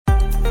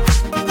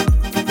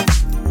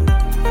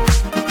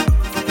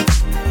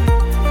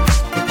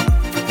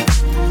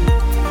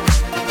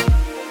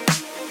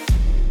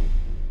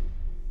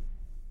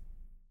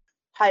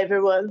Hi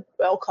everyone,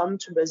 welcome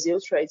to Brasil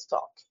Trade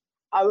Talk,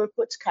 our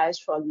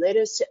podcast for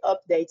latest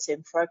updates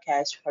and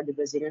forecasts for the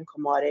Brazilian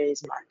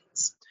commodities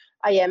markets.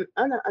 I am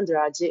Ana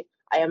Andrade.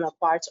 I am a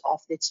part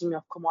of the team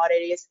of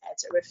commodities at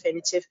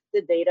Refinitiv,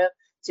 the data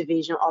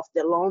division of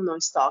the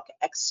London Stock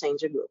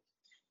Exchange Group.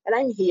 And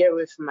I'm here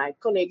with my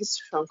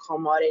colleagues from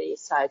commodity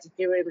side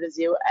here in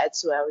Brazil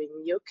as well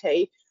in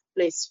UK.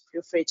 Please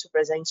feel free to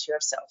present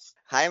yourself.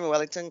 Hi, I'm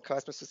Wellington,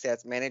 Customer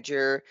Success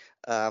Manager,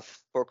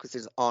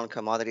 focuses on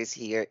commodities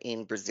here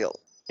in Brazil.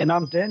 And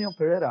I'm Daniel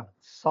Pereira,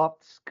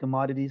 Softs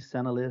Commodities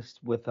Analyst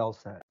with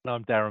LSEG. And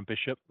I'm Darren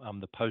Bishop.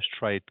 I'm the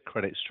post-trade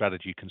credit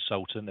strategy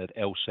consultant at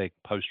LSEG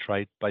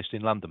Post-Trade based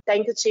in London.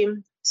 Thank you,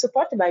 team.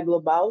 Supported by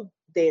global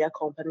data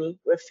company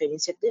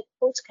Refinitiv, the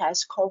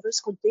podcast covers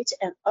complete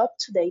and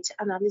up-to-date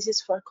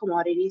analysis for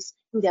commodities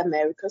in the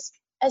Americas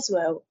as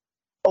well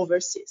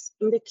overseas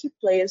in the key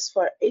players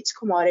for each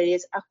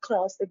commodities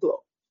across the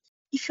globe.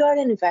 If you are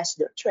an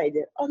investor,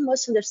 trader, or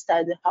must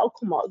understand how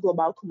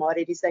global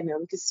commodities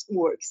dynamics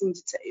works in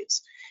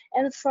details,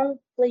 and from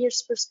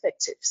players'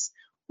 perspectives,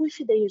 with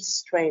their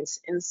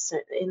strengths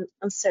and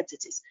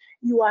uncertainties,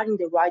 you are in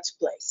the right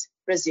place.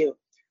 Brazil,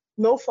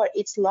 known for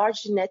its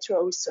large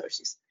natural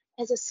resources,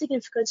 has a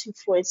significant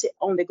influence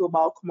on the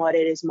global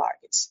commodities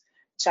markets.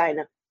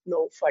 China,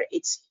 known for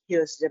its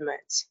huge demand.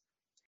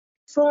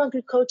 From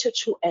agriculture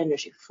to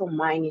energy, from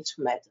mining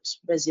to metals,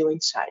 Brazil and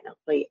China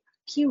play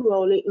a key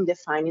role in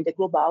defining the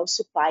global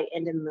supply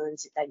and demand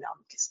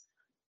dynamics.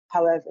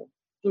 However,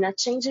 in a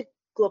changing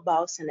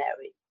global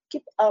scenario,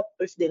 keep up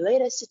with the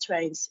latest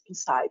trends,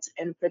 insights,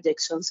 and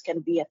predictions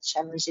can be a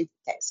challenging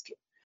task.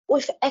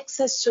 With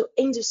access to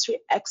industry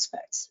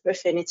experts,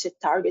 Refinitiv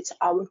targets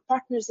our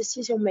partners'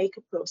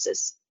 decision-making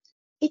process.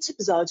 Each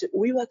episode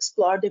will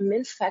explore the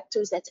main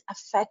factors that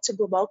affect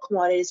global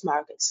commodities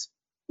markets.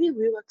 We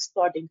will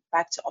explore the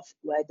impact of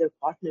weather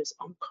patterns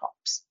on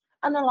crops,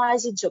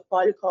 analyze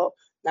geopolitical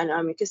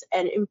dynamics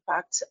and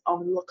impact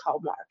on local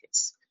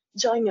markets.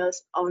 Join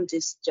us on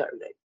this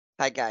journey.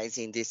 Hi guys,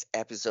 in this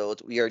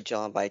episode, we are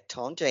joined by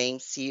Tom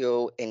James,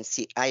 CEO and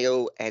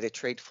CIO at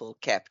Tradeflow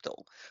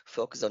Capital,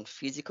 focused on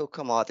physical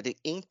commodity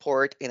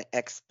import and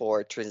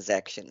export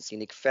transactions,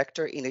 unique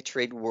factor in the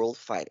trade world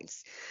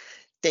finance.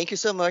 Thank you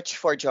so much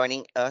for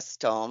joining us,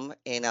 Tom.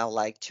 And I'd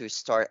like to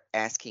start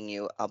asking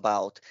you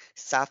about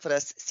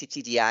Safra's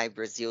CTDI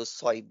Brazil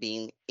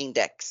Soybean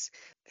Index.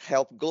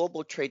 Help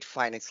global trade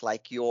finance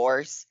like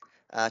yours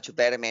to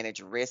better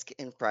manage risk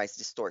and price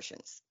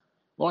distortions.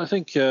 Well, I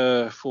think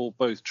for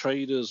both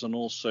traders and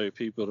also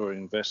people who are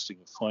investing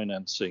and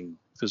financing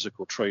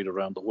physical trade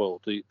around the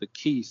world, the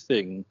key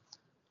thing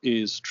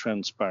is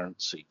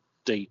transparency,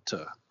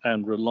 data,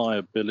 and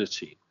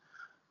reliability.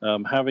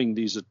 Having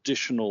these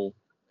additional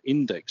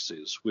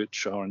indexes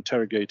which are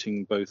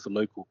interrogating both the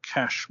local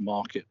cash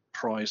market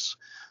price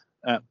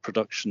at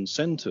production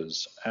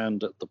centers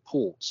and at the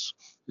ports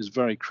is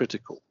very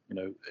critical.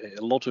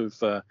 A lot of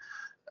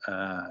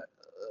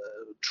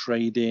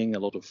trading, a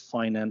lot of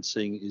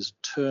financing is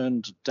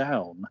turned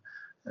down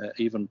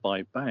even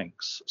by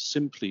banks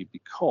simply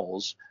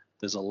because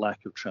there's a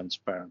lack of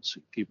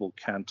transparency. People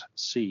can't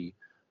see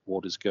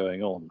what is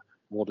going on,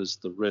 what is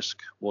the risk,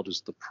 what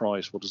is the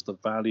price, what is the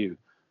value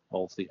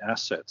of the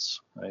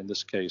assets, in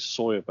this case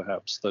soya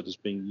perhaps, that is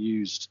being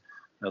used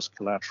as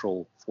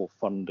collateral for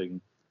funding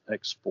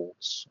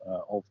exports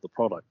of the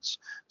products.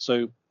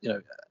 So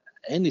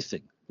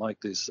anything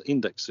like these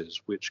indexes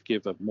which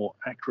give a more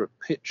accurate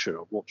picture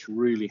of what's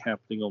really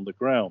happening on the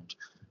ground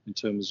in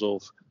terms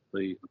of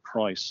the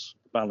price,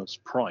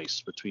 balanced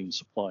price between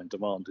supply and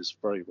demand is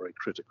very, very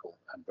critical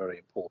and very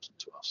important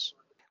to us.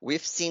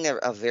 We've seen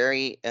a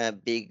very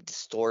big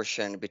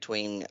distortion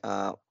between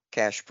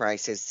cash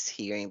prices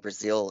here in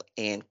Brazil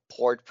and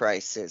port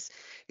prices,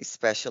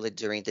 especially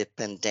during the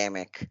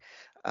pandemic.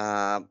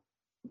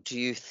 Do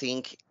you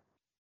think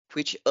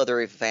which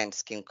other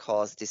events can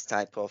cause this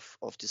type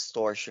of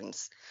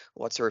distortions?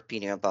 What's your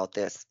opinion about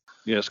this?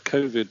 Yes,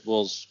 COVID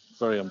was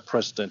a very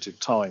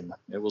unprecedented time.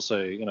 It was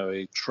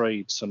a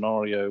trade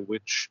scenario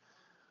which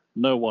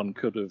no one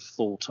could have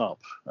thought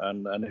up,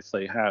 and if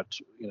they had,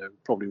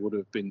 probably would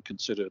have been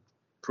considered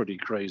pretty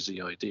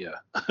crazy idea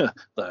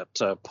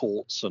that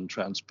ports and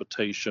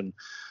transportation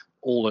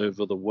all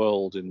over the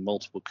world in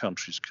multiple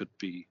countries could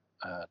be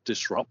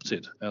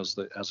disrupted as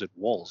it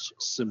was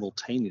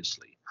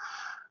simultaneously.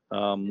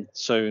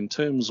 So in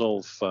terms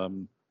of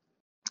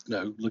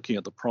looking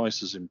at the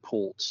prices in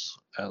ports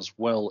as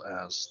well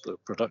as the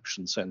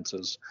production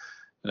centers,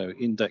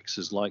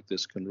 indexes like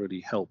this can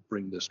really help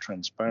bring this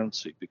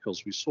transparency,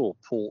 because we saw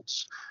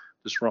ports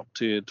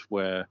disrupted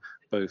where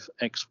both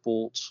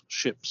exports,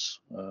 ships,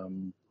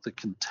 the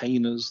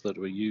containers that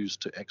were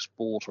used to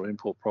export or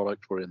import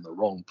product were in the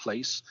wrong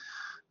place.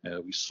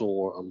 We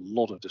saw a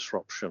lot of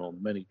disruption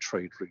on many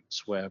trade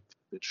routes where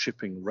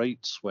shipping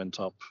rates went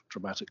up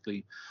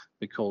dramatically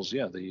because,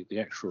 the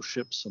actual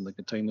ships and the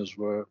containers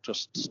were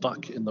just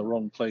stuck in the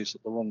wrong place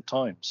at the wrong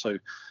time. So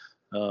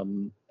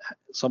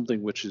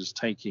something which is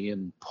taking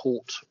in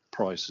port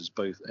prices,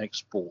 both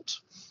export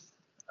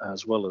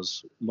as well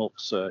as not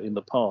in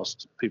the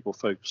past, people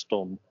focused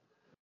on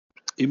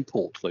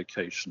import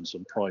locations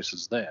and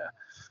prices there.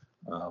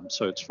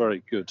 So it's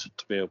very good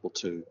to be able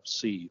to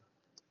see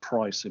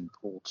price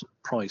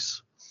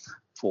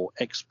for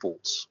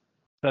exports.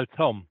 So,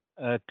 Tom,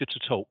 good to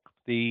talk.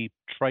 The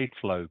trade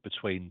flow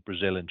between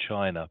Brazil and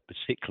China,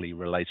 particularly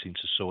relating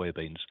to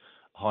soybeans,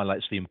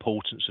 highlights the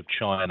importance of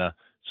China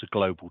to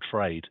global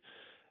trade.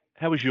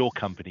 How is your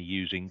company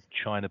using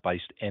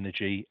China-based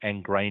energy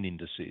and grain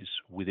indices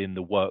within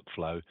the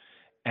workflow,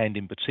 and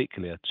in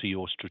particular to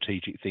your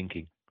strategic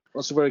thinking?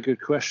 That's a very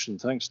good question.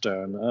 Thanks,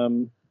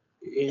 Darren.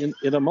 In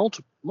a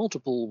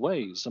multiple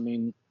ways. I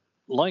mean,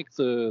 like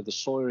the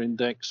soya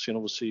index,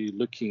 obviously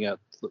looking at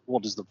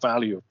what is the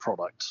value of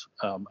product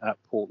at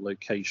port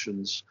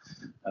locations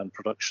and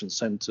production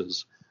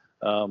centers.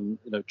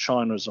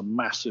 China is a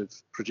massive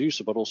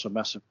producer, but also a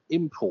massive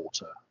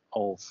importer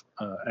of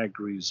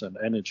agris and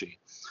energy.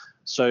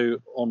 So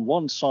on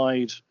one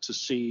side, to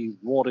see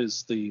what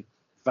is the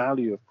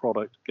value of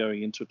product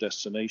going into a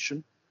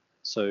destination.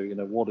 So,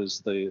 what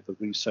is the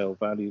resale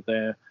value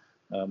there?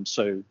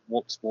 So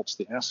what's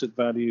the asset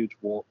valued?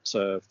 What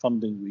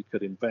funding we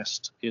could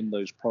invest in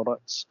those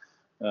products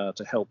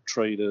to help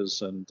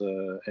traders and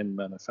end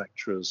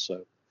manufacturers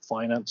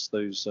finance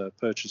those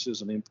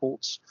purchases and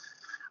imports.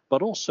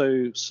 But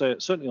also,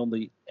 certainly on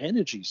the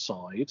energy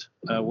side,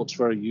 what's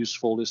very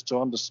useful is to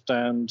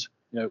understand,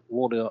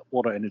 what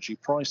are energy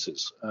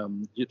prices.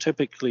 You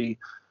typically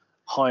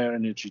higher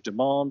energy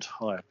demand,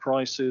 higher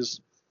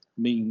prices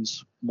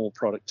means more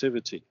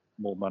productivity,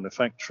 more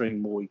manufacturing,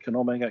 more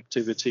economic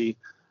activity.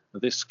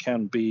 This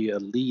can be a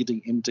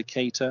leading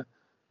indicator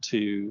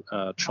to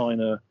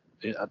China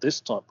at this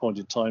point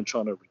in time,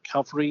 China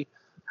recovery.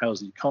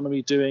 How's the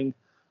economy doing?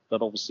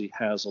 That obviously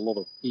has a lot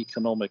of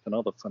economic and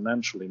other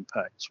financial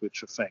impacts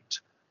which affect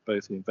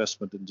both the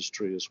investment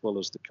industry as well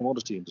as the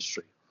commodity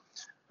industry.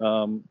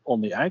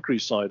 On the agri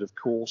side, of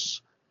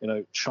course,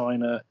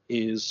 China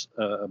is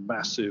a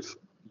massive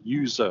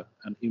user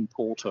and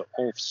importer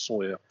of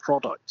soya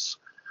products.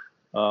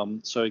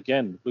 So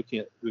again,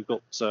 we've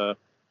got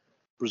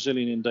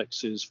Brazilian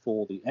indexes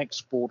for the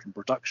export and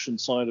production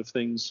side of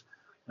things,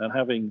 and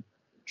having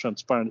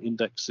transparent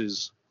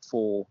indexes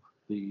for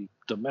the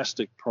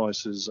domestic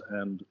prices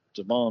and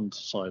demand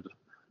side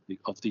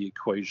of the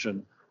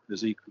equation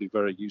is equally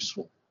very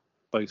useful,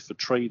 both for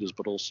traders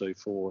but also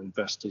for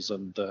investors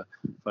and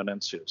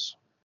financiers.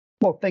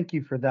 Well, thank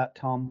you for that,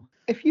 Tom.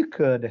 If you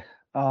could,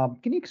 can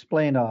you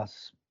explain to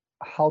us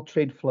how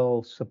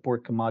Tradeflow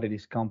support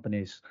commodities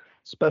companies,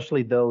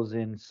 especially those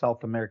in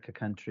South America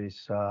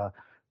countries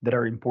that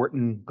are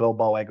important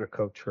global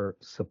agriculture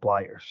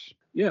suppliers?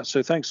 Yeah,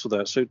 so thanks for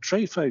that. So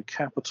Tradeflow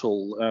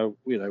Capital,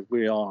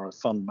 we are a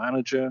fund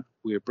manager.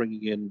 We are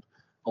bringing in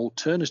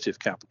alternative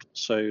capital,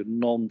 so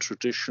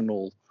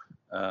non-traditional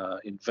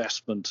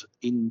investment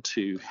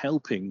into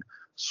helping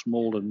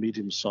small and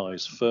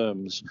medium-sized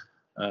firms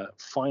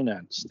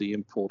finance the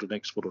import and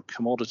export of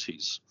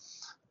commodities.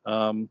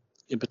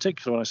 In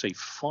particular, when I say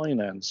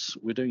finance,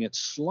 we're doing it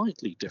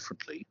slightly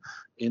differently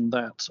in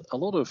that a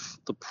lot of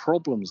the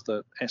problems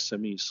that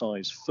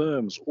SME-sized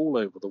firms all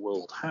over the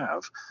world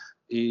have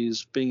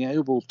is being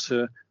able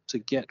to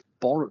get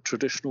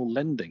traditional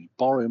lending,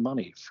 borrow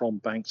money from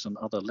banks and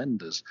other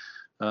lenders.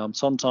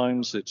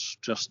 Sometimes it's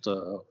just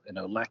a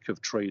lack of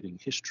trading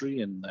history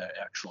in their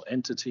actual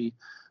entity.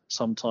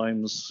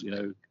 Sometimes,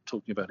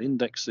 talking about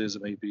indexes,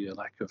 it may be a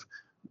lack of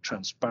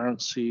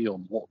transparency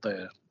on what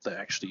they're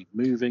actually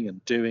moving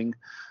and doing.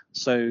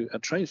 So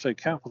at Tradeflow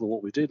Capital,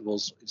 what we did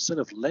was, instead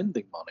of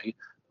lending money,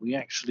 we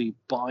actually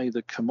buy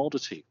the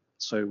commodity.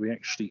 So we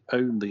actually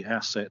own the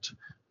asset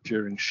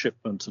during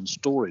shipment and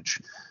storage,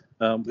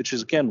 which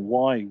is again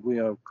why we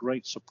are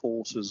great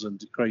supporters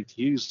and great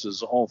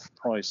users of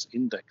price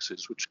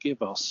indexes, which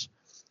give us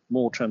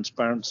more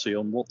transparency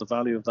on what the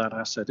value of that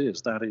asset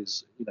is. That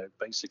is,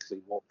 basically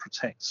what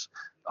protects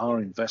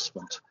our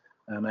investment,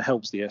 and it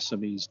helps the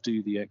SMEs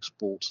do the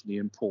exports and the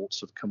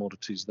imports of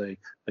commodities they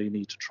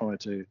need to try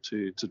to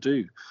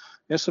do.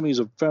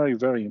 SMEs are very,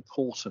 very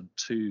important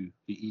to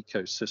the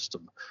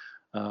ecosystem.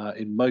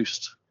 In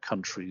most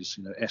countries,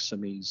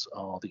 SMEs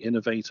are the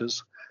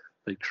innovators.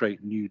 They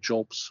create new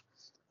jobs.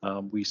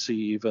 We see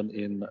even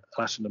in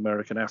Latin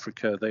America and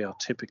Africa, they are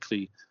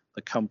typically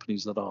the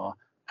companies that are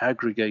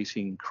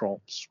aggregating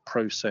crops,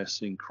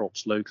 processing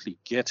crops locally,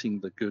 getting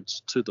the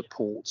goods to the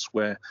ports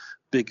where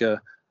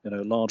bigger,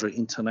 larger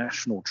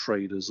international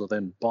traders are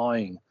then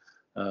buying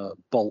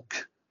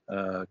bulk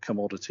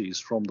commodities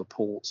from the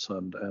ports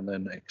and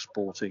then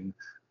exporting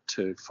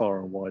to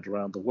far and wide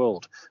around the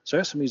world. So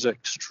SMEs are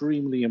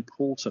extremely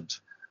important,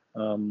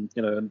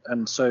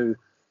 and so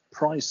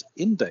price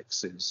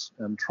indexes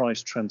and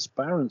price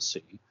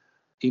transparency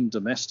in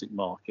domestic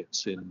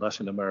markets in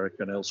Latin America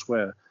and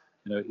elsewhere,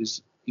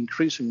 is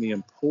increasingly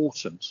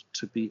important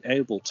to be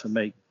able to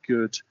make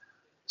good,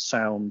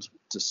 sound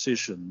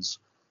decisions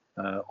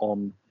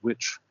on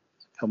which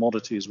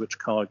commodities, which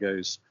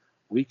cargoes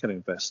we can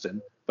invest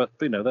in. But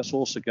that's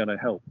also going to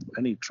help.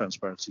 Any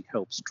transparency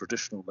helps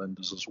traditional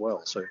lenders as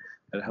well. So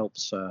it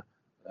helps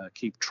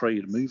keep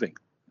trade moving,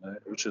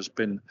 which has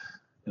been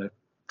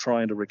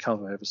trying to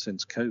recover ever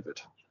since COVID.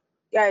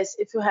 Guys,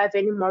 if you have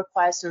any more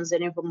questions,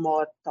 any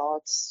more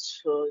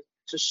thoughts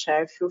to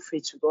share, feel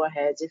free to go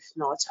ahead. If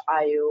not,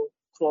 I will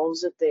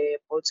close the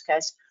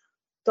podcast.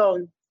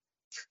 Don't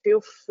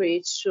feel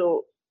free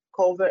to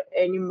cover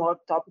any more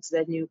topics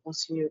that you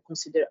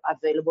consider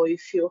available.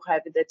 If you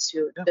have that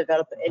you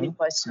develop any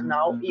question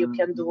now, you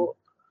can go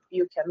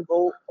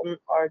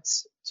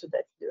onwards to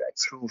that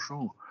direction.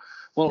 Sure.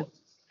 Well,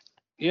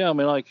 yeah, I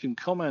mean, I can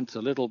comment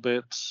a little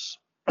bit.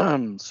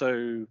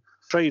 So,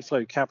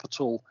 Tradeflow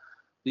Capital,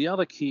 the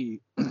other key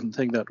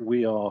thing that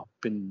we are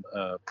been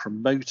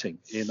promoting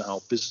in our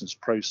business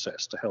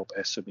process to help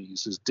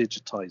SMEs is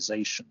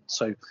digitization.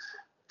 So,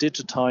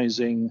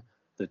 digitizing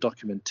the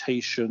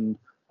documentation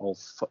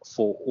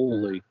for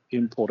all the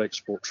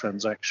import-export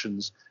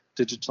transactions,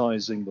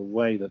 digitizing the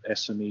way that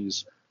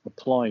SMEs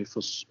apply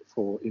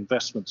for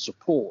investment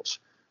support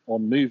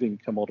on moving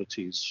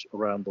commodities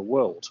around the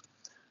world.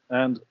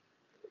 And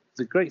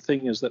the great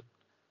thing is that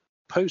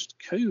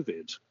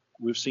post-COVID,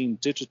 we've seen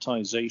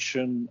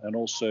digitization and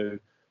also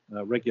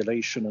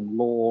regulation and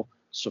law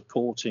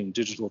supporting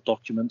digital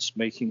documents,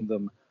 making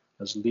them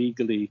as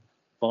legally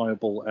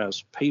viable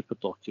as paper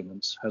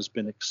documents, has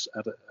been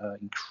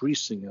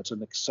increasing at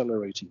an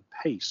accelerating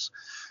pace.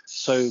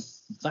 So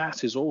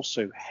that is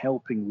also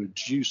helping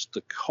reduce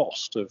the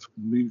cost of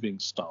moving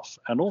stuff.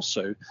 And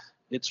also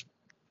it's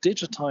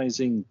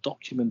digitizing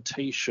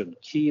documentation,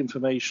 key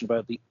information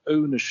about the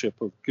ownership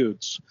of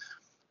goods,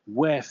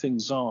 where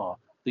things are,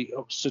 the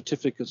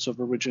certificates of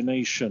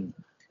origination,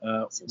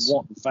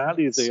 what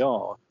value they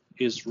are,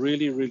 is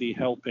really, really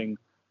helping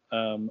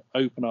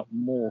open up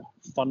more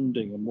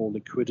funding and more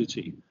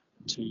liquidity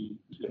to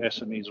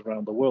SMEs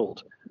around the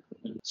world.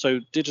 So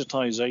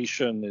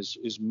digitization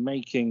is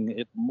making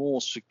it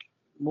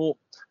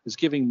is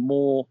giving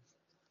more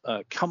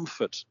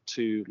comfort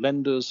to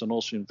lenders and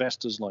also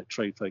investors like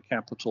Tradeflow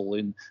Capital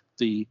in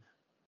the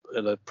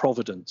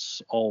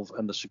providence of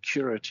and the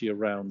security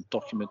around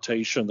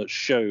documentation that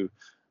show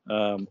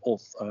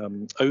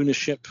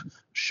ownership,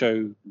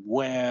 show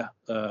where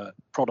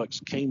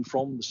products came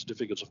from, the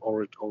certificates of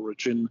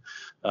origin,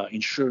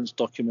 insurance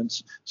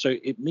documents. So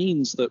it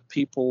means that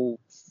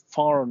people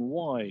far and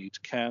wide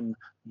can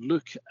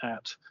look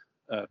at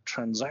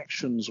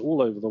transactions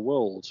all over the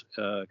world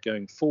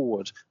going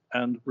forward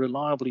and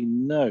reliably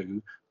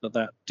know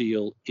that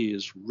deal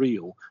is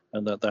real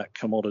and that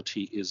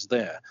commodity is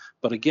there.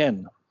 But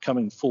again,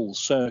 coming full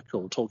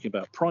circle, talking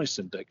about price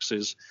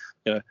indexes,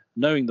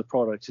 knowing the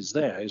product is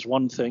there is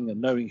one thing,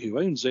 and knowing who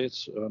owns it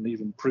and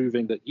even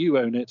proving that you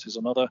own it is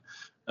another.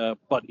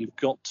 But you've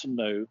got to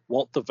know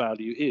what the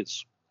value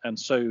is. And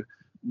so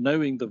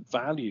knowing the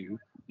value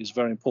is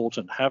very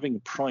important. Having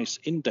price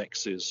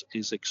indexes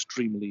is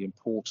extremely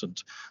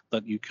important,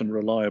 that you can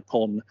rely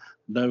upon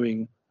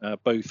knowing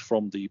both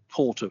from the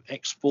port of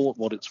export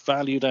what it's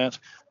valued at,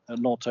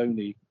 and not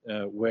only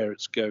where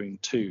it's going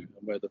to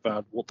and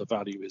what the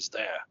value is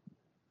there.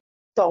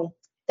 So,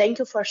 thank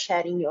you for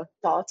sharing your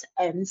thoughts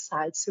and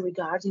insights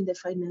regarding the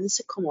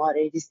financial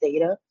commodities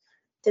data.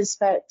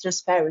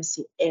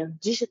 Transparency and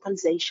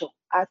digitalization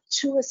are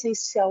two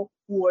essential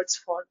words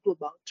for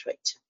global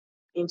trade.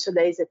 In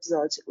today's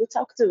episode, we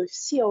talked with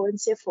CEO and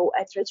CFO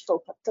at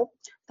Tradeflow Capital,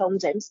 Tom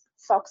James,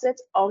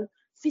 focused on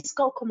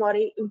physical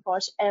commodity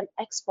import and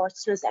export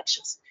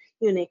transactions,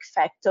 unique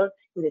factor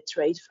in the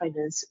trade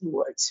finance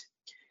world.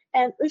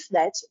 And with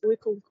that, we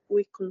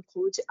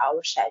conclude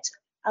our chat.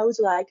 I would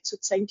like to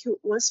thank you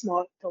once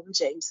more, Tom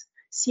James,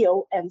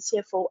 CEO and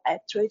CFO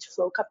at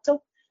Tradeflow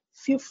Capital.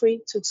 Feel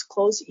free to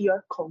disclose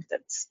your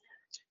contacts.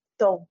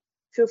 Tom,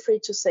 feel free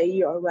to say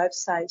your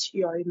website,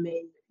 your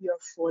email, your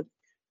phone,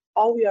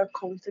 all your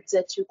contacts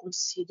that you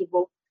consider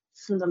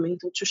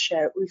fundamental to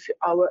share with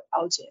our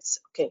audience.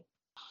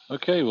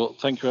 Okay, well,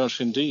 thank you very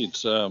much indeed.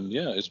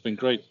 It's been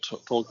great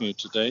talking to you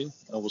today.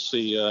 I will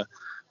see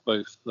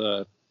both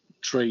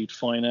trade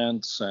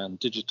finance and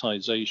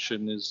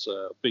digitization is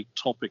a big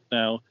topic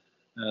now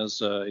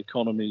as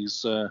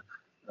economies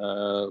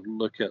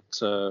look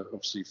at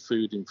obviously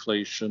food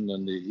inflation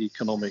and the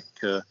economic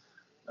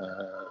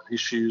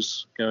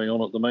issues going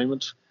on at the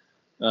moment.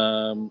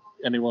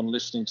 Anyone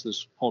listening to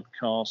this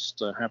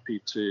podcast, happy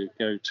to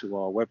go to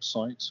our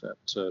website at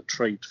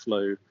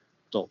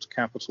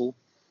tradeflow.capital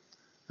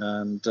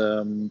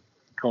and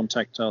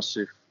contact us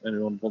if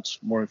anyone wants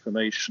more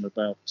information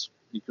about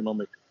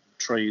economic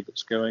trade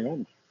that's going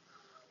on.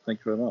 Thank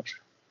you very much.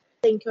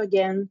 Thank you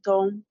again,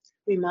 Tom.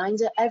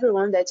 Remind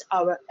everyone that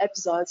our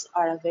episodes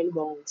are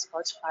available on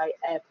Spotify,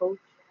 Apple,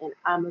 and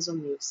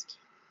Amazon Music.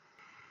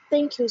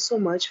 Thank you so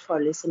much for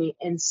listening,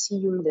 and see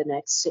you in the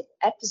next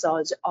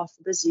episode of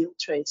Brasil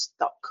Trade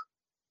Talk.